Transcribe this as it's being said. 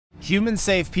Humans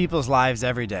save people's lives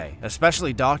every day,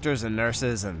 especially doctors and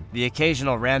nurses and the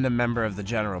occasional random member of the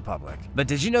general public. But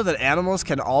did you know that animals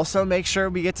can also make sure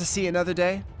we get to see another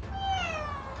day?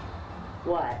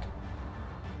 What?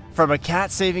 From a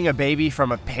cat saving a baby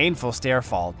from a painful stair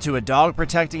fall to a dog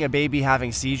protecting a baby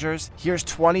having seizures, here's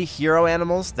 20 hero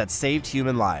animals that saved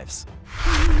human lives.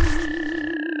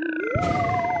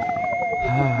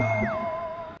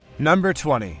 Number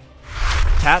 20.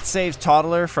 Cat saves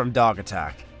toddler from dog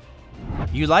attack.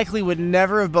 You likely would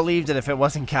never have believed it if it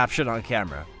wasn't captured on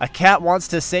camera. A cat wants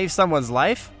to save someone's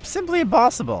life? Simply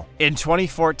impossible. In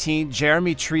 2014,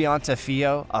 Jeremy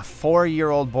Triantafillo, a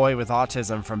 4-year-old boy with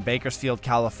autism from Bakersfield,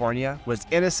 California, was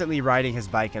innocently riding his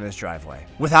bike in his driveway.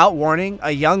 Without warning,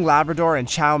 a young Labrador and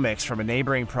Chow mix from a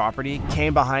neighboring property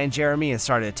came behind Jeremy and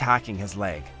started attacking his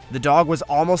leg. The dog was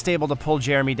almost able to pull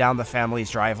Jeremy down the family's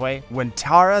driveway when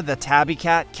Tara, the tabby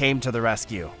cat, came to the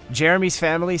rescue. Jeremy's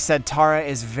family said Tara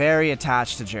is very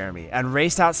attached to Jeremy and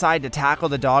raced outside to tackle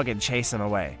the dog and chase him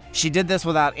away. She did this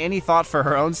without any thought for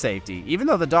her own safety, even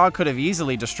though the dog could have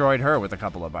easily destroyed her with a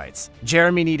couple of bites.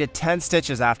 Jeremy needed 10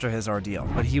 stitches after his ordeal,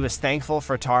 but he was thankful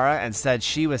for Tara and said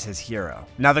she was his hero.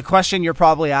 Now the question you're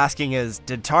probably asking is,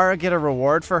 did Tara get a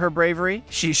reward for her bravery?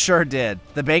 She sure did.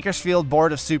 The Bakersfield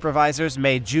Board of Supervisors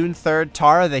made June 3rd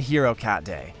Tara the Hero Cat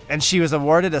Day, and she was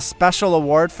awarded a special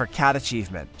award for cat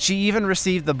achievement. She even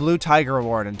received the Blue Tiger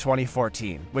Award in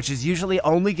 2014, which is usually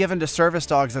only given to service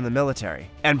dogs in the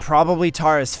military. And probably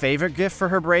Tara's favorite gift for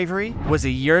her bravery was a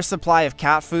year's supply of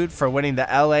cat food for winning the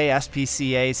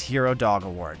LASPCA's Hero Dog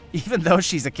Award, even though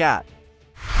she's a cat.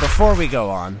 Before we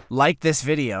go on, like this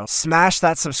video, smash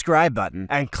that subscribe button,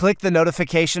 and click the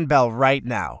notification bell right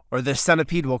now, or this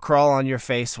centipede will crawl on your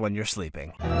face when you're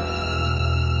sleeping.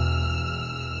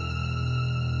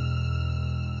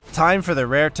 Time for the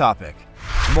rare topic.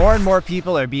 More and more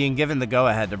people are being given the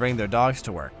go-ahead to bring their dogs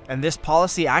to work, and this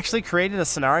policy actually created a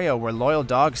scenario where loyal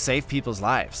dogs save people's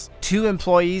lives. 2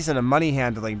 employees in a money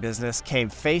handling business came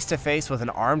face to face with an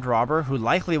armed robber who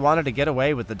likely wanted to get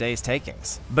away with the day's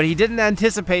takings. But he didn't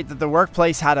anticipate that the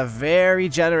workplace had a very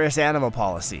generous animal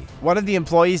policy. One of the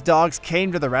employees' dogs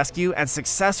came to the rescue and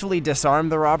successfully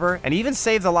disarmed the robber and even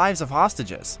saved the lives of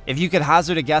hostages. If you could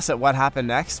hazard a guess at what happened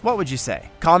next, what would you say?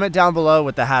 Comment down below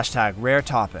with the hashtag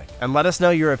 #RareTopic and let us know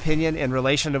your opinion in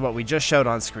relation to what we just showed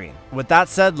on screen. With that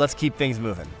said, let's keep things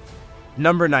moving.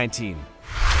 Number 19.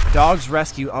 Dogs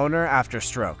rescue owner after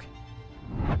stroke.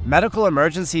 Medical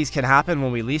emergencies can happen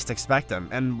when we least expect them,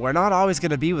 and we're not always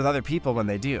going to be with other people when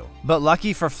they do. But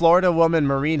lucky for Florida woman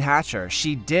Maureen Hatcher,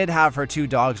 she did have her 2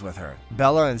 dogs with her,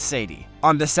 Bella and Sadie.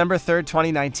 On December 3rd,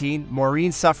 2019,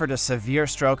 Maureen suffered a severe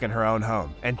stroke in her own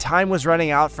home, and time was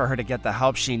running out for her to get the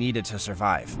help she needed to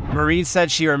survive. Maureen said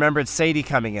she remembered Sadie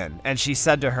coming in, and she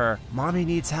said to her, "Mommy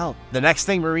needs help." The next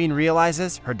thing Maureen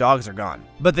realizes, her dogs are gone.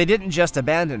 But they didn't just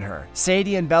abandon her.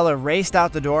 Sadie and Bella raced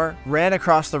out the door, ran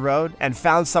across the road, and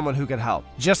found someone who could help.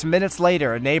 Just minutes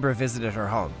later, a neighbor visited her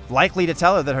home, likely to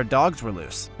tell her that her dogs were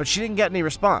loose, but she didn't get any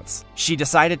response. She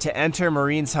decided to enter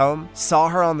Maureen's home, saw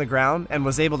her on the ground, and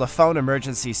was able to phone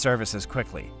emergency services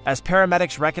quickly. As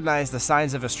paramedics recognized the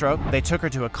signs of a stroke, they took her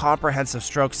to a comprehensive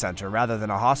stroke center rather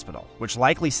than a hospital, which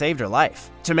likely saved her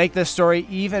life. To make this story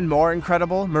even more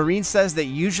incredible, Maureen says that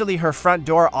usually her front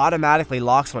door automatically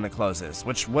locks when it closes,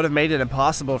 which would have made it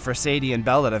impossible for Sadie and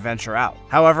Bella to venture out.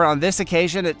 However, on this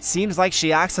occasion, it seems like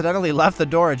she accidentally left the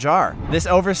door ajar. This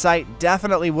oversight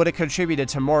definitely would have contributed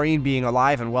to Maureen being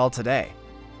alive and well today.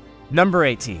 Number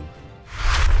 18.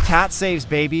 Cat saves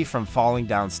baby from falling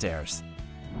downstairs.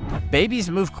 Babies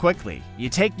move quickly. You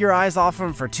take your eyes off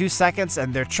them for 2 seconds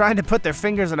and they're trying to put their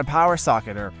fingers in a power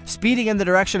socket or speeding in the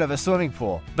direction of a swimming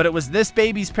pool. But it was this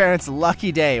baby's parents'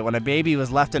 lucky day when a baby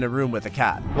was left in a room with a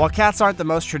cat. While cats aren't the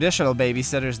most traditional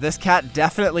babysitters, this cat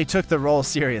definitely took the role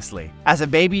seriously. As a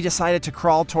baby decided to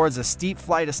crawl towards a steep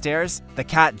flight of stairs, the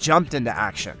cat jumped into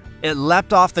action. It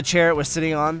leapt off the chair it was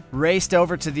sitting on, raced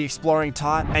over to the exploring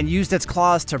tot, and used its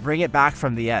claws to bring it back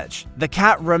from the edge. The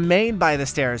cat remained by the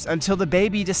stairs until the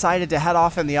baby decided to head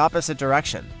off in the opposite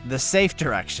direction, the safe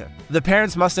direction. The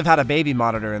parents must have had a baby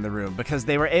monitor in the room because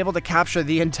they were able to capture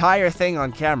the entire thing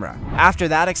on camera. After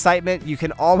that excitement, you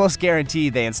can almost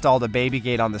guarantee they installed a baby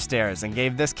gate on the stairs and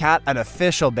gave this cat an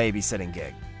official babysitting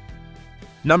gig.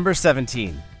 Number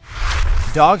 17.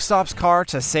 Dog stops car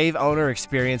to save owner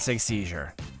experiencing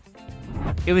seizure.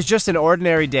 It was just an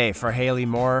ordinary day for Haley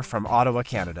Moore from Ottawa,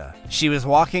 Canada. She was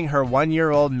walking her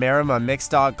 1-year-old Marima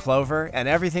mixed dog Clover and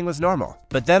everything was normal.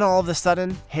 But then all of a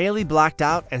sudden, Haley blacked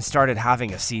out and started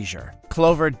having a seizure.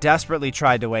 Clover desperately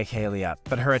tried to wake Haley up,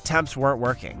 but her attempts weren't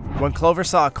working. When Clover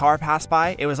saw a car pass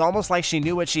by, it was almost like she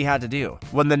knew what she had to do.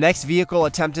 When the next vehicle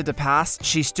attempted to pass,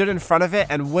 she stood in front of it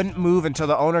and wouldn't move until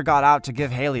the owner got out to give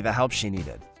Haley the help she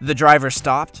needed. The driver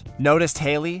stopped, noticed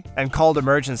Haley, and called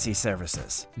emergency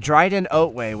services. Dryden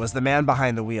Oatway was the man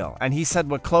behind the wheel, and he said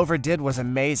what Clover did was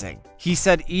amazing. He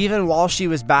said even while she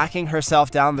was backing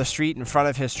herself down the street in front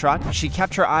of his truck, she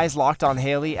kept her eyes locked on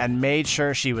Haley and made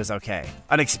sure she was okay.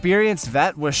 An experienced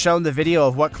vet was shown the video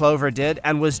of what Clover did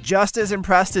and was just as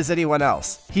impressed as anyone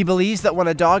else. He believes that when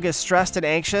a dog is stressed and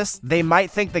anxious, they might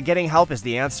think that getting help is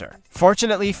the answer.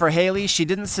 Fortunately for Haley, she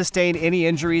didn't sustain any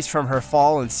injuries from her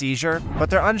fall and seizure, but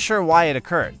they're unsure why it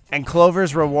occurred. And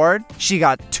Clover's reward? She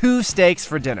got 2 steaks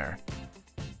for dinner.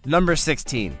 Number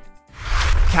 16.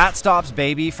 Cat stops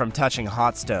baby from touching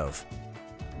hot stove.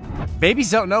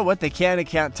 Babies don't know what they can and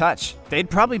can't touch. They'd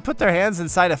probably put their hands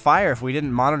inside a fire if we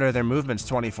didn't monitor their movements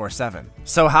 24/7.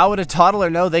 So how would a toddler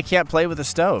know they can't play with a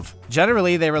stove?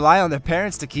 Generally, they rely on their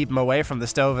parents to keep them away from the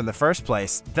stove in the first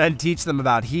place, then teach them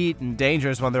about heat and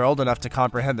dangers when they're old enough to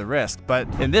comprehend the risk. But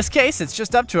in this case, it's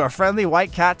just up to a friendly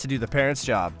white cat to do the parents'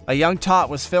 job. A young tot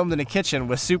was filmed in a kitchen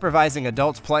with supervising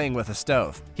adults playing with a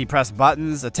stove. He pressed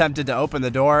buttons, attempted to open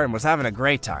the door, and was having a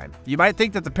great time. You might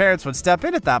think that the parents would step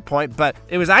in at that point, but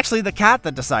it was actually the cat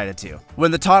that decided to.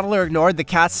 When the toddler ignored the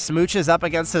cat's smooches up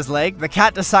against his leg, the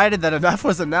cat decided that enough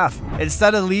was enough.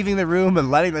 Instead of leaving the room and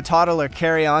letting the toddler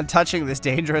carry on touching this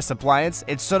dangerous appliance,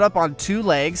 it stood up on 2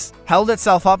 legs, held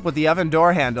itself up with the oven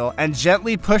door handle, and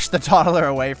gently pushed the toddler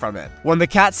away from it. When the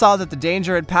cat saw that the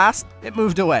danger had passed, it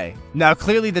moved away. Now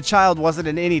clearly the child wasn't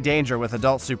in any danger with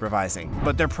adult supervising,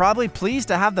 but they're probably pleased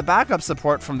to have the backup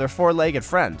support from their 4-legged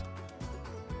friend.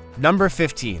 Number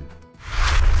 15.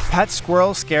 Pet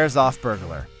squirrel scares off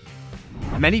burglar.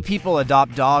 Many people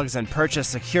adopt dogs and purchase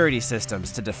security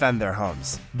systems to defend their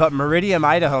homes. But Meridian,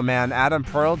 Idaho man Adam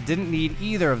Pearl didn't need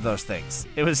either of those things.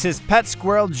 It was his pet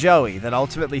squirrel Joey that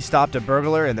ultimately stopped a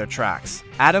burglar in their tracks.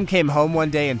 Adam came home one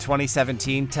day in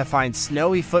 2017 to find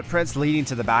snowy footprints leading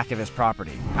to the back of his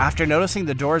property. After noticing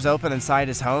the doors open inside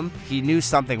his home, he knew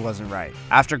something wasn't right.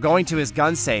 After going to his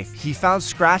gun safe, he found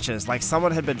scratches like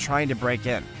someone had been trying to break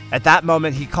in. At that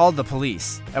moment, he called the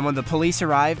police, and when the police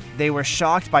arrived, they were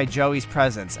shocked by Joey's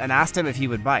presence and asked him if he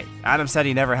would bite. Adam said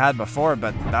he never had before,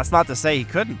 but that's not to say he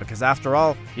couldn't, because after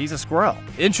all, he's a squirrel.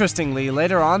 Interestingly,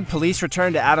 later on, police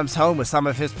returned to Adam's home with some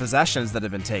of his possessions that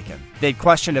had been taken. They'd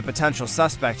questioned a potential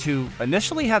suspect who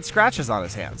initially had scratches on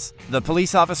his hands. The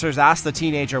police officers asked the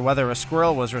teenager whether a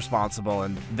squirrel was responsible,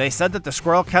 and they said that the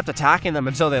squirrel kept attacking them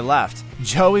until they left.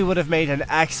 Joey would have made an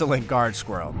excellent guard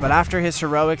squirrel, but after his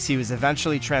heroics, he was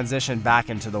eventually transitioned back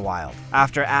into the wild,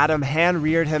 after Adam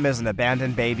hand-reared him as an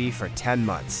abandoned baby for 10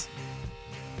 months.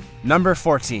 Number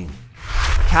 14.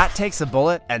 Cat takes a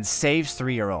bullet and saves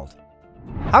 3-year-old.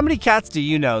 How many cats do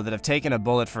you know that have taken a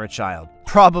bullet for a child?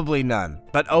 Probably none.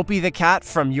 But Opie the cat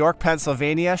from York,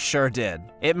 Pennsylvania sure did.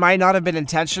 It might not have been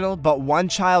intentional, but one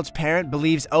child's parent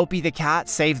believes Opie the cat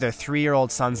saved their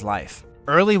 3-year-old son's life.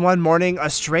 Early one morning, a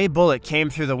stray bullet came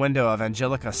through the window of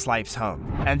Angelica Slipe's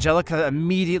home. Angelica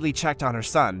immediately checked on her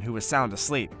son, who was sound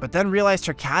asleep, but then realized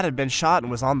her cat had been shot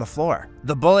and was on the floor.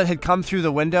 The bullet had come through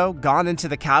the window, gone into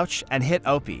the couch, and hit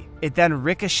Opie. It then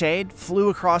ricocheted, flew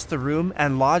across the room,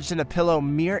 and lodged in a pillow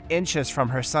mere inches from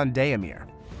her son Dayamir.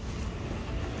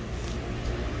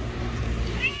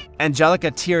 Angelica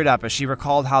teared up as she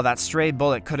recalled how that stray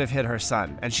bullet could have hit her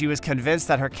son, and she was convinced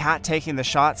that her cat taking the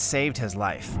shot saved his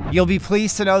life. You'll be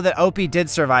pleased to know that Opie did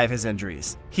survive his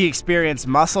injuries. He experienced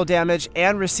muscle damage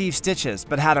and received stitches,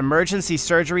 but had emergency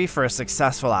surgery for a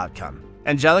successful outcome.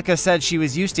 Angelica said she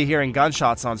was used to hearing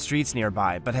gunshots on streets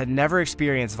nearby, but had never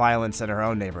experienced violence in her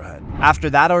own neighborhood. After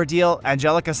that ordeal,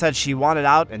 Angelica said she wanted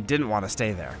out and didn't want to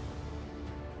stay there.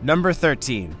 Number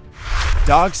 13.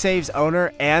 Dog saves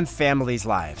owner and family's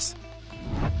lives.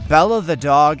 Bella the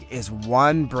dog is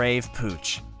one brave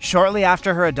pooch. Shortly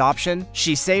after her adoption,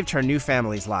 she saved her new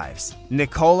family's lives.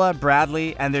 Nicola,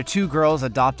 Bradley, and their 2 girls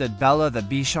adopted Bella the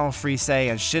Bichon Frise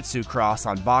and Shih Tzu cross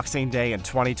on Boxing Day in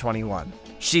 2021.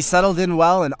 She settled in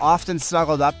well and often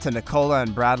snuggled up to Nicola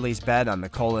and Bradley's bed on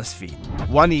Nicola's feet.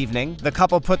 One evening, the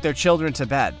couple put their children to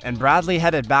bed, and Bradley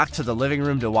headed back to the living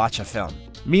room to watch a film.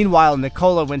 Meanwhile,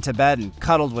 Nicola went to bed and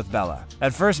cuddled with Bella.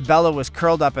 At first, Bella was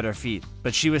curled up at her feet,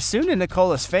 but she was soon in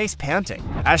Nicola's face panting.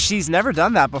 As she's never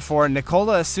done that before,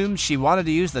 Nicola assumed she wanted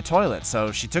to use the toilet,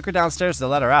 so she took her downstairs to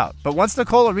let her out. But once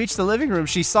Nicola reached the living room,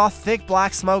 she saw thick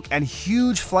black smoke and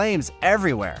huge flames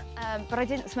everywhere. But I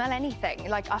didn't smell anything,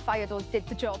 like our fire doors did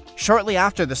the job. Shortly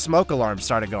after, the smoke alarm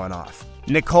started going off.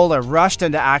 Nicola rushed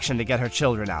into action to get her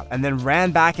children out, and then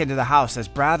ran back into the house as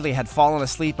Bradley had fallen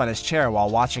asleep on his chair while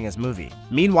watching his movie.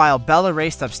 Meanwhile, Bella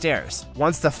raced upstairs.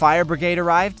 Once the fire brigade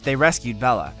arrived, they rescued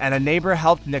Bella, and a neighbor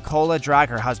helped Nicola drag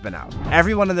her husband out.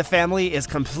 Everyone in the family is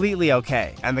completely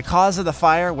okay, and the cause of the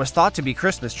fire was thought to be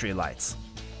Christmas tree lights.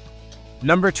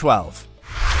 Number 12.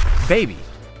 Baby.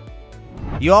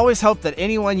 You always hope that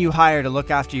anyone you hire to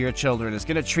look after your children is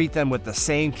going to treat them with the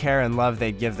same care and love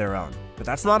they'd give their own. But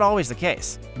that's not always the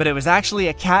case. But it was actually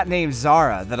a cat named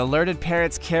Zara that alerted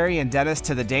parents Carrie and Dennis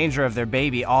to the danger of their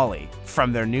baby Ollie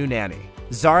from their new nanny.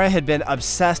 Zara had been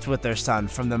obsessed with their son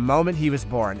from the moment he was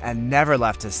born and never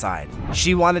left his side.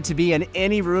 She wanted to be in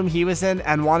any room he was in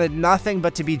and wanted nothing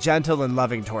but to be gentle and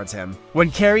loving towards him.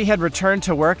 When Carrie had returned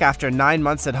to work after 9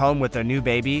 months at home with their new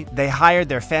baby, they hired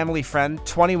their family friend,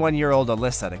 21-year-old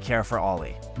Alyssa, to care for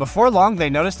Ollie. Before long, they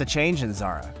noticed a change in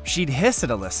Zara. She'd hiss at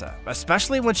Alyssa,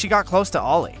 especially when she got close to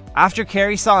Ollie. After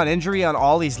Carrie saw an injury on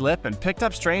Ollie's lip and picked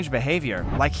up strange behavior,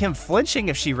 like him flinching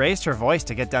if she raised her voice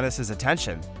to get Dennis's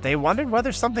attention, they wondered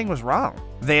whether something was wrong.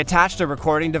 They attached a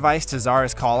recording device to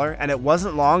Zara's collar, and it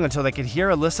wasn't long until they could hear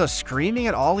Alyssa screaming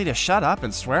at Ollie to shut up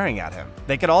and swearing at him.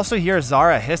 They could also hear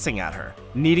Zara hissing at her.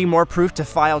 Needing more proof to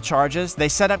file charges, they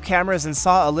set up cameras and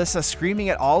saw Alyssa screaming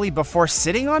at Ollie before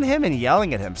sitting on him and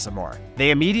yelling at him some more.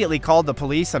 They immediately called the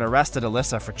police and arrested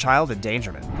Alyssa for child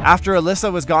endangerment. After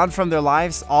Alyssa was gone from their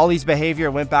lives, Ollie's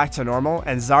behavior went back to normal,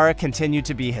 and Zara continued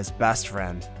to be his best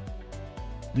friend.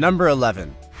 Number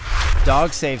 11.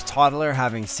 Dog saves toddler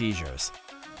having seizures.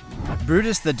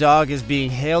 Brutus the dog is being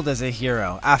hailed as a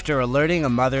hero after alerting a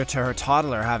mother to her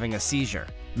toddler having a seizure.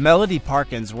 Melody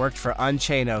Parkins worked for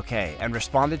Unchained OK and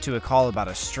responded to a call about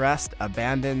a stressed,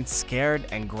 abandoned, scared,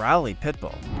 and growly pit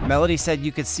bull. Melody said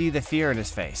you could see the fear in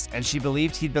his face, and she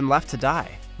believed he'd been left to die.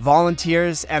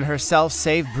 Volunteers and herself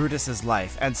saved Brutus's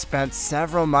life and spent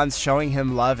several months showing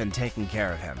him love and taking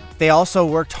care of him. They also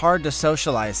worked hard to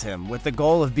socialize him with the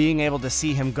goal of being able to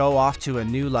see him go off to a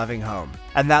new loving home.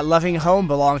 And that loving home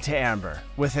belonged to Amber.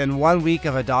 Within 1 week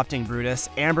of adopting Brutus,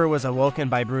 Amber was awoken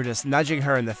by Brutus nudging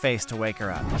her in the face to wake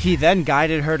her up. He then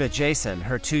guided her to Jason,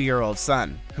 her 2-year-old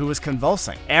son, who was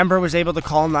convulsing. Amber was able to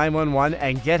call 911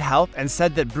 and get help and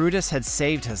said that Brutus had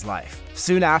saved his life.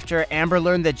 Soon after, Amber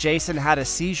learned that Jason had a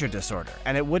seizure disorder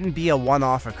and it wouldn't be a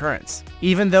one-off occurrence.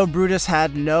 Even though Brutus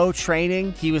had no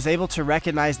training, he was able to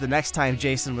recognize the next time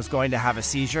Jason was going to have a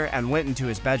seizure and went into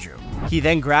his bedroom. He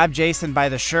then grabbed Jason by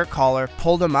the shirt collar,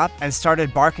 pulled him up, and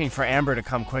started barking for Amber to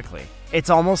come quickly. It's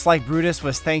almost like Brutus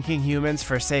was thanking humans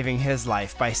for saving his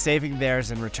life by saving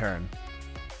theirs in return.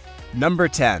 Number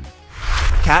 10.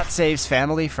 Cat saves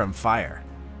family from fire.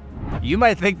 You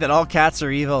might think that all cats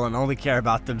are evil and only care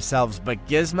about themselves, but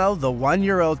Gizmo, the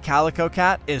 1-year-old calico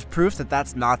cat, is proof that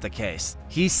that's not the case.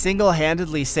 He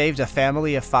single-handedly saved a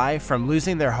family of 5 from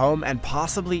losing their home and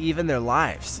possibly even their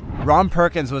lives. Ron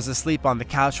Perkins was asleep on the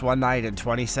couch one night in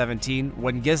 2017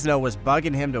 when Gizmo was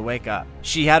bugging him to wake up.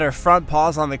 She had her front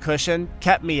paws on the cushion,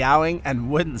 kept meowing,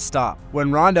 and wouldn't stop.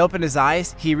 When Ron opened his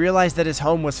eyes, he realized that his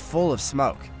home was full of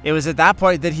smoke. It was at that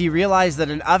point that he realized that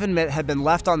an oven mitt had been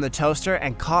left on the toaster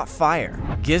and caught fire.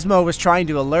 Gizmo was trying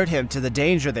to alert him to the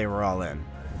danger they were all in.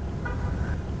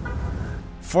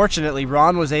 Fortunately,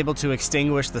 Ron was able to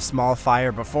extinguish the small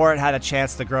fire before it had a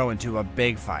chance to grow into a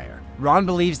big fire. Ron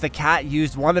believes the cat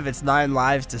used one of its 9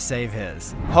 lives to save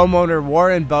his. Homeowner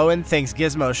Warren Bowen thinks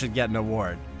Gizmo should get an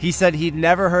award. He said he'd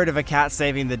never heard of a cat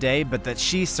saving the day, but that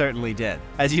she certainly did.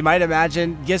 As you might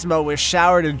imagine, Gizmo was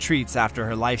showered in treats after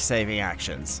her life-saving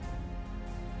actions.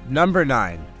 Number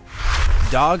 9.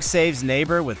 Dog saves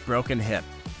neighbor with broken hip.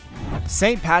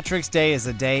 St. Patrick's Day is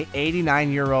a day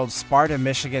 89-year-old Sparta,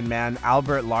 Michigan man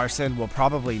Albert Larson will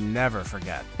probably never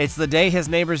forget. It's the day his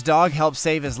neighbor's dog helped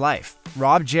save his life.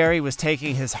 Rob Jerry was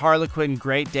taking his Harlequin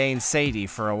Great Dane Sadie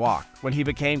for a walk when he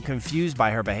became confused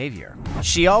by her behavior.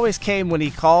 She always came when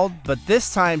he called, but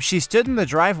this time she stood in the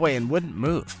driveway and wouldn't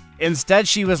move. Instead,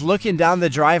 she was looking down the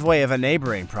driveway of a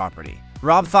neighboring property.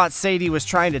 Rob thought Sadie was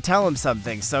trying to tell him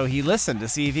something, so he listened to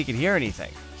see if he could hear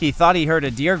anything. He thought he heard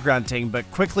a deer grunting, but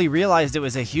quickly realized it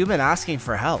was a human asking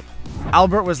for help.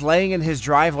 Albert was laying in his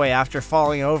driveway after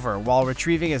falling over while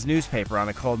retrieving his newspaper on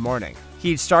a cold morning.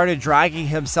 He'd started dragging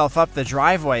himself up the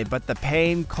driveway, but the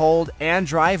pain, cold, and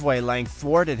driveway length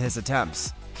thwarted his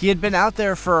attempts. He had been out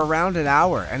there for around an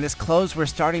hour, and his clothes were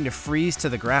starting to freeze to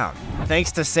the ground.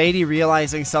 Thanks to Sadie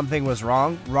realizing something was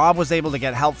wrong, Rob was able to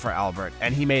get help for Albert,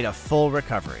 and he made a full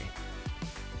recovery.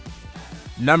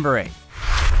 Number 8.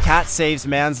 Cat saves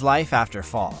man's life after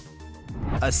fall.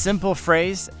 A simple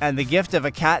phrase and the gift of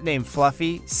a cat named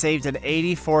Fluffy saved an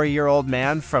 84-year-old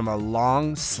man from a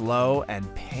long, slow,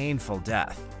 and painful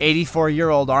death.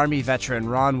 84-year-old Army veteran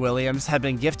Ron Williams had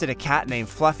been gifted a cat named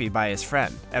Fluffy by his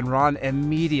friend, and Ron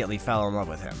immediately fell in love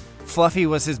with him. Fluffy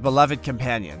was his beloved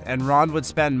companion, and Ron would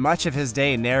spend much of his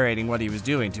day narrating what he was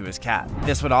doing to his cat.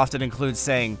 This would often include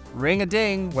saying,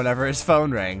 "ring-a-ding," whenever his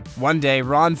phone rang. One day,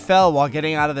 Ron fell while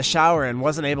getting out of the shower and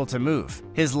wasn't able to move.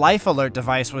 His life alert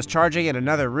device was charging in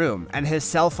another room, and his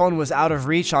cell phone was out of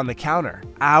reach on the counter.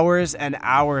 Hours and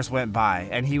hours went by,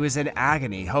 and he was in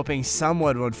agony, hoping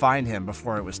someone would find him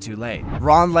before it was too late.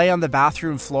 Ron lay on the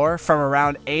bathroom floor from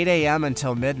around 8 a.m.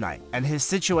 until midnight, and his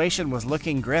situation was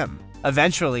looking grim.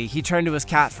 Eventually, he turned to his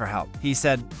cat for help. He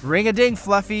said, "Ring-a-ding,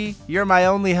 Fluffy, you're my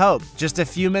only hope." Just a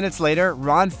few minutes later,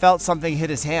 Ron felt something hit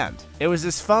his hand. It was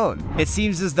his phone. It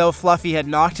seems as though Fluffy had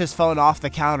knocked his phone off the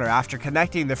counter after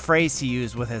connecting the phrase he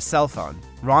used with his cell phone.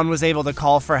 Ron was able to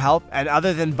call for help, and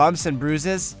other than bumps and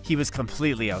bruises, he was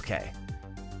completely okay.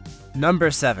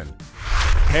 Number 7.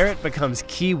 Parrot becomes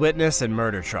key witness in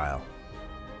murder trial.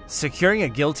 Securing a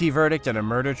guilty verdict in a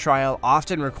murder trial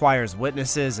often requires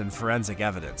witnesses and forensic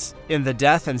evidence. In the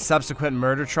death and subsequent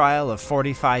murder trial of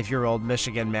 45-year-old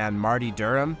Michigan man Marty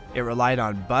Durham, it relied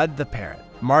on Bud the parrot.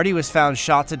 Marty was found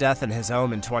shot to death in his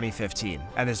home in 2015,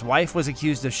 and his wife was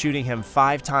accused of shooting him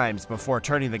 5 times before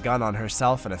turning the gun on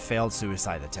herself in a failed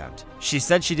suicide attempt. She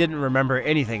said she didn't remember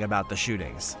anything about the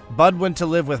shootings. Bud went to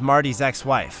live with Marty's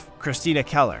ex-wife, Christina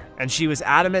Keller, and she was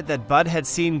adamant that Bud had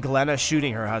seen Glenna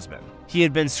shooting her husband. He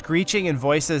had been screeching in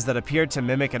voices that appeared to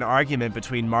mimic an argument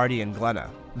between Marty and Glenna.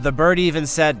 The bird even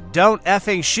said, "Don't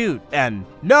effing shoot," and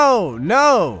 "No,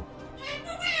 no!"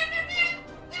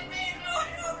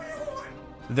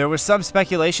 There was some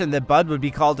speculation that Bud would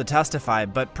be called to testify,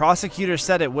 but prosecutors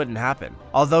said it wouldn't happen,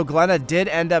 although Glenna did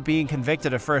end up being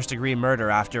convicted of first-degree murder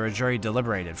after a jury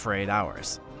deliberated for 8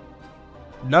 hours.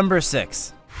 Number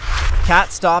 6.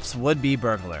 Cat stops would-be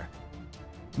burglar.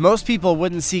 Most people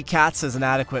wouldn't see cats as an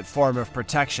adequate form of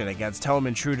protection against home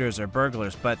intruders or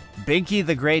burglars, but Binky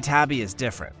the Gray Tabby is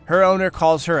different. Her owner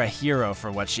calls her a hero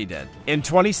for what she did. In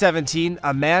 2017,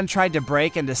 a man tried to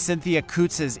break into Cynthia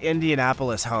Coots's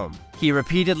Indianapolis home. He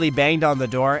repeatedly banged on the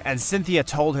door, and Cynthia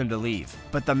told him to leave.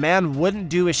 But the man wouldn't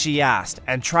do as she asked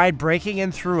and tried breaking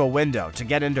in through a window to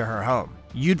get into her home.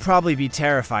 You'd probably be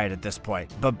terrified at this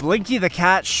point, but Blinky the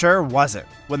cat sure wasn't.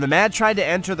 When the man tried to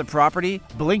enter the property,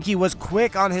 Blinky was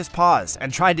quick on his paws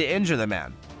and tried to injure the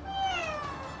man.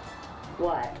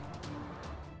 What?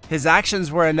 His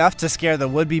actions were enough to scare the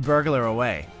would-be burglar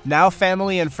away. Now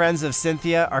family and friends of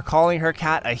Cynthia are calling her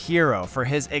cat a hero for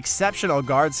his exceptional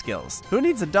guard skills. Who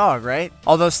needs a dog, right?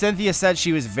 Although Cynthia said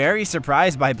she was very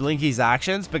surprised by Blinky's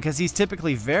actions because he's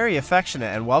typically very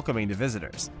affectionate and welcoming to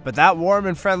visitors. But that warm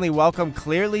and friendly welcome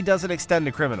clearly doesn't extend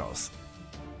to criminals.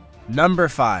 Number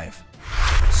 5.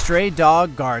 Stray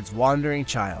dog guards wandering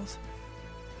child.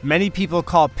 Many people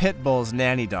call pit bulls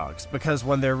nanny dogs because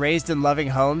when they're raised in loving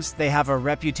homes, they have a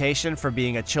reputation for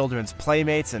being a children's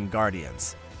playmates and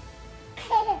guardians.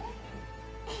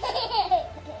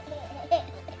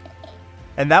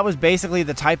 And that was basically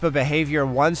the type of behavior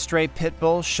one stray pit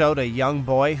bull showed a young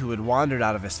boy who had wandered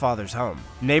out of his father's home.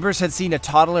 Neighbors had seen a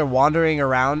toddler wandering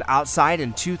around outside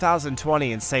in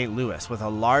 2020 in St. Louis with a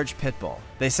large pit bull.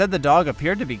 They said the dog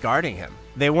appeared to be guarding him.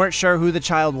 They weren't sure who the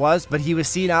child was, but he was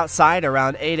seen outside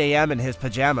around 8 a.m. in his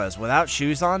pajamas without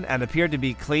shoes on and appeared to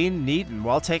be clean, neat, and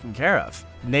well taken care of.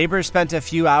 Neighbors spent a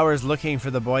few hours looking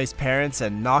for the boy's parents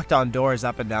and knocked on doors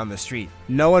up and down the street.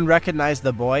 No one recognized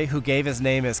the boy, who gave his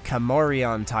name as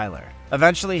Kamorion Tyler.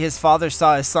 Eventually, his father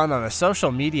saw his son on a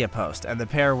social media post and the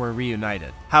pair were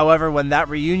reunited. However, when that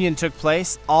reunion took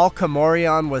place, all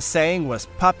Kamorion was saying was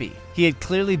puppy. He had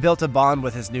clearly built a bond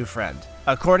with his new friend.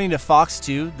 According to Fox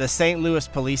 2, the St. Louis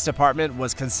Police Department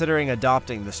was considering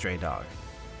adopting the stray dog.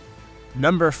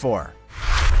 Number 4.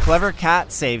 Clever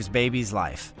cat saves baby's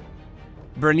life.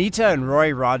 Bernita and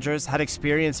Roy Rogers had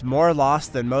experienced more loss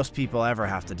than most people ever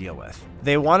have to deal with.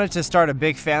 They wanted to start a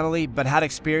big family, but had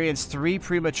experienced 3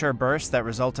 premature births that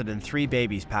resulted in 3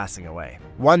 babies passing away.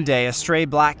 One day, a stray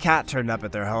black cat turned up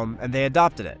at their home, and they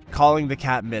adopted it, calling the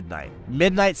cat Midnight.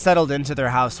 Midnight settled into their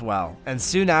house well, and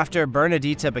soon after,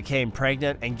 Bernadita became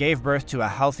pregnant and gave birth to a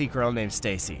healthy girl named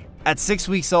Stacy. At 6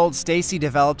 weeks old, Stacy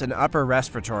developed an upper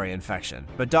respiratory infection,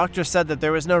 but doctors said that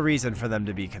there was no reason for them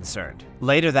to be concerned.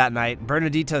 Later that night,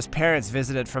 Bernadita's parents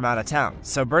visited from out of town,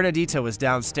 so Bernadita was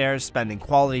downstairs spending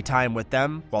quality time with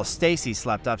them while Stacy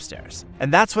slept upstairs.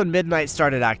 And that's when Midnight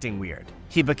started acting weird.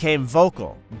 He became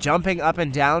vocal, jumping up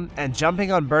and down and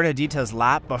jumping on Bernadita's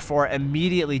lap before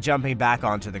immediately jumping back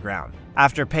onto the ground.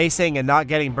 After pacing and not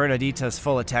getting Bernadita's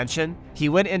full attention, he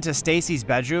went into Stacy's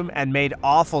bedroom and made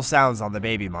awful sounds on the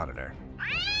baby monitor.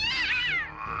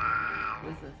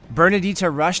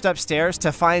 Bernadita rushed upstairs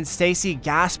to find Stacy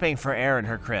gasping for air in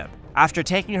her crib. After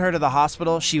taking her to the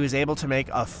hospital, she was able to make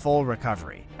a full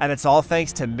recovery. And it's all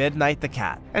thanks to Midnight the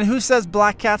cat. And who says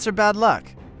black cats are bad luck?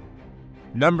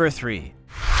 Number 3.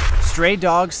 Stray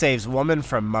dog saves woman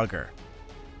from mugger.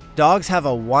 Dogs have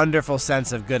a wonderful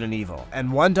sense of good and evil,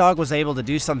 and one dog was able to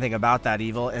do something about that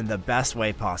evil in the best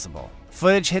way possible.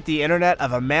 Footage hit the internet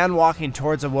of a man walking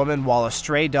towards a woman while a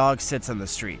stray dog sits on the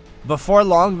street. Before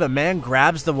long, the man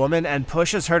grabs the woman and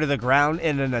pushes her to the ground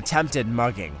in an attempted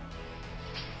mugging.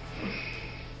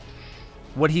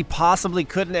 What he possibly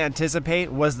couldn't anticipate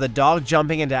was the dog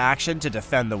jumping into action to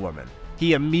defend the woman.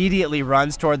 He immediately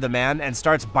runs toward the man and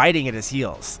starts biting at his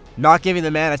heels. Not giving the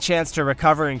man a chance to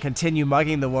recover and continue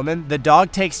mugging the woman, the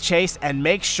dog takes chase and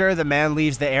makes sure the man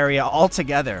leaves the area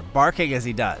altogether, barking as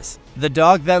he does. The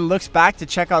dog then looks back to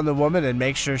check on the woman and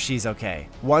make sure she's okay.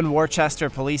 One Worcester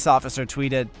police officer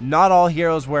tweeted, "Not all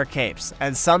heroes wear capes,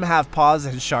 and some have paws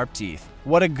and sharp teeth.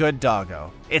 What a good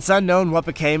doggo." It's unknown what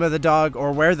became of the dog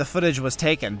or where the footage was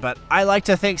taken, but I like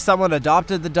to think someone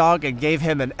adopted the dog and gave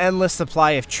him an endless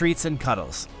supply of treats and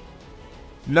cuddles.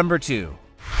 Number 2.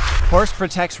 Horse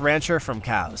protects rancher from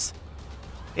cows.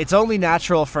 It's only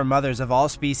natural for mothers of all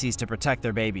species to protect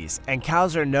their babies, and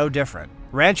cows are no different.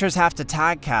 Ranchers have to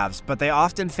tag calves, but they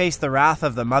often face the wrath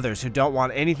of the mothers who don't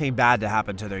want anything bad to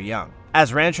happen to their young.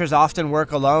 As ranchers often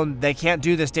work alone, they can't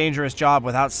do this dangerous job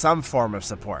without some form of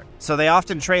support. So they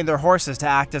often train their horses to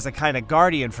act as a kind of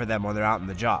guardian for them when they're out on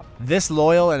the job. This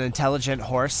loyal and intelligent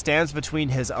horse stands between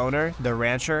his owner, the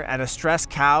rancher, and a stressed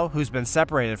cow who's been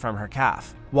separated from her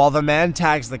calf. While the man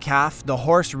tags the calf, the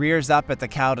horse rears up at the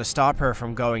cow to stop her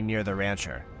from going near the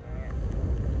rancher.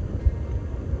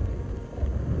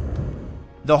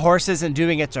 The horse isn't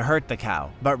doing it to hurt the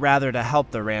cow, but rather to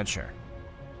help the rancher.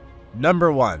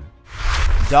 Number 1.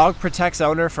 Dog protects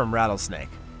owner from rattlesnake.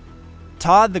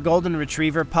 Todd, the golden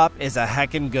retriever pup, is a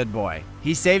heckin' good boy.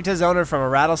 He saved his owner from a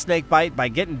rattlesnake bite by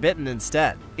getting bitten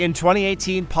instead. In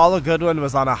 2018, Paula Goodwin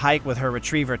was on a hike with her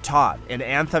retriever Todd in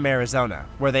Anthem, Arizona,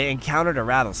 where they encountered a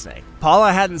rattlesnake.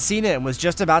 Paula hadn't seen it and was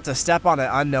just about to step on it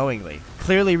unknowingly.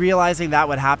 Clearly realizing that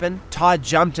would happen, Todd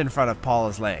jumped in front of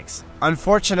Paula's legs.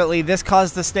 Unfortunately, this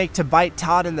caused the snake to bite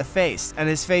Todd in the face, and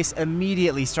his face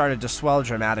immediately started to swell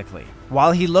dramatically.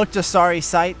 While he looked a sorry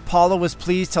sight, Paula was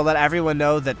pleased to let everyone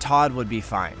know that Todd would be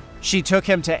fine. She took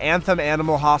him to Anthem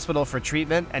Animal Hospital for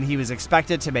treatment, and he was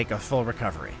expected to make a full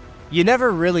recovery. You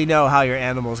never really know how your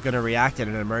animal is going to react in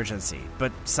an emergency,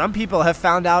 but some people have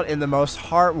found out in the most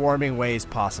heartwarming ways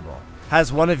possible.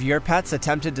 Has one of your pets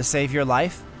attempted to save your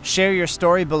life? Share your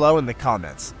story below in the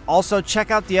comments. Also,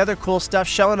 check out the other cool stuff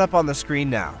showing up on the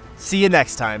screen now. See you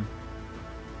next time.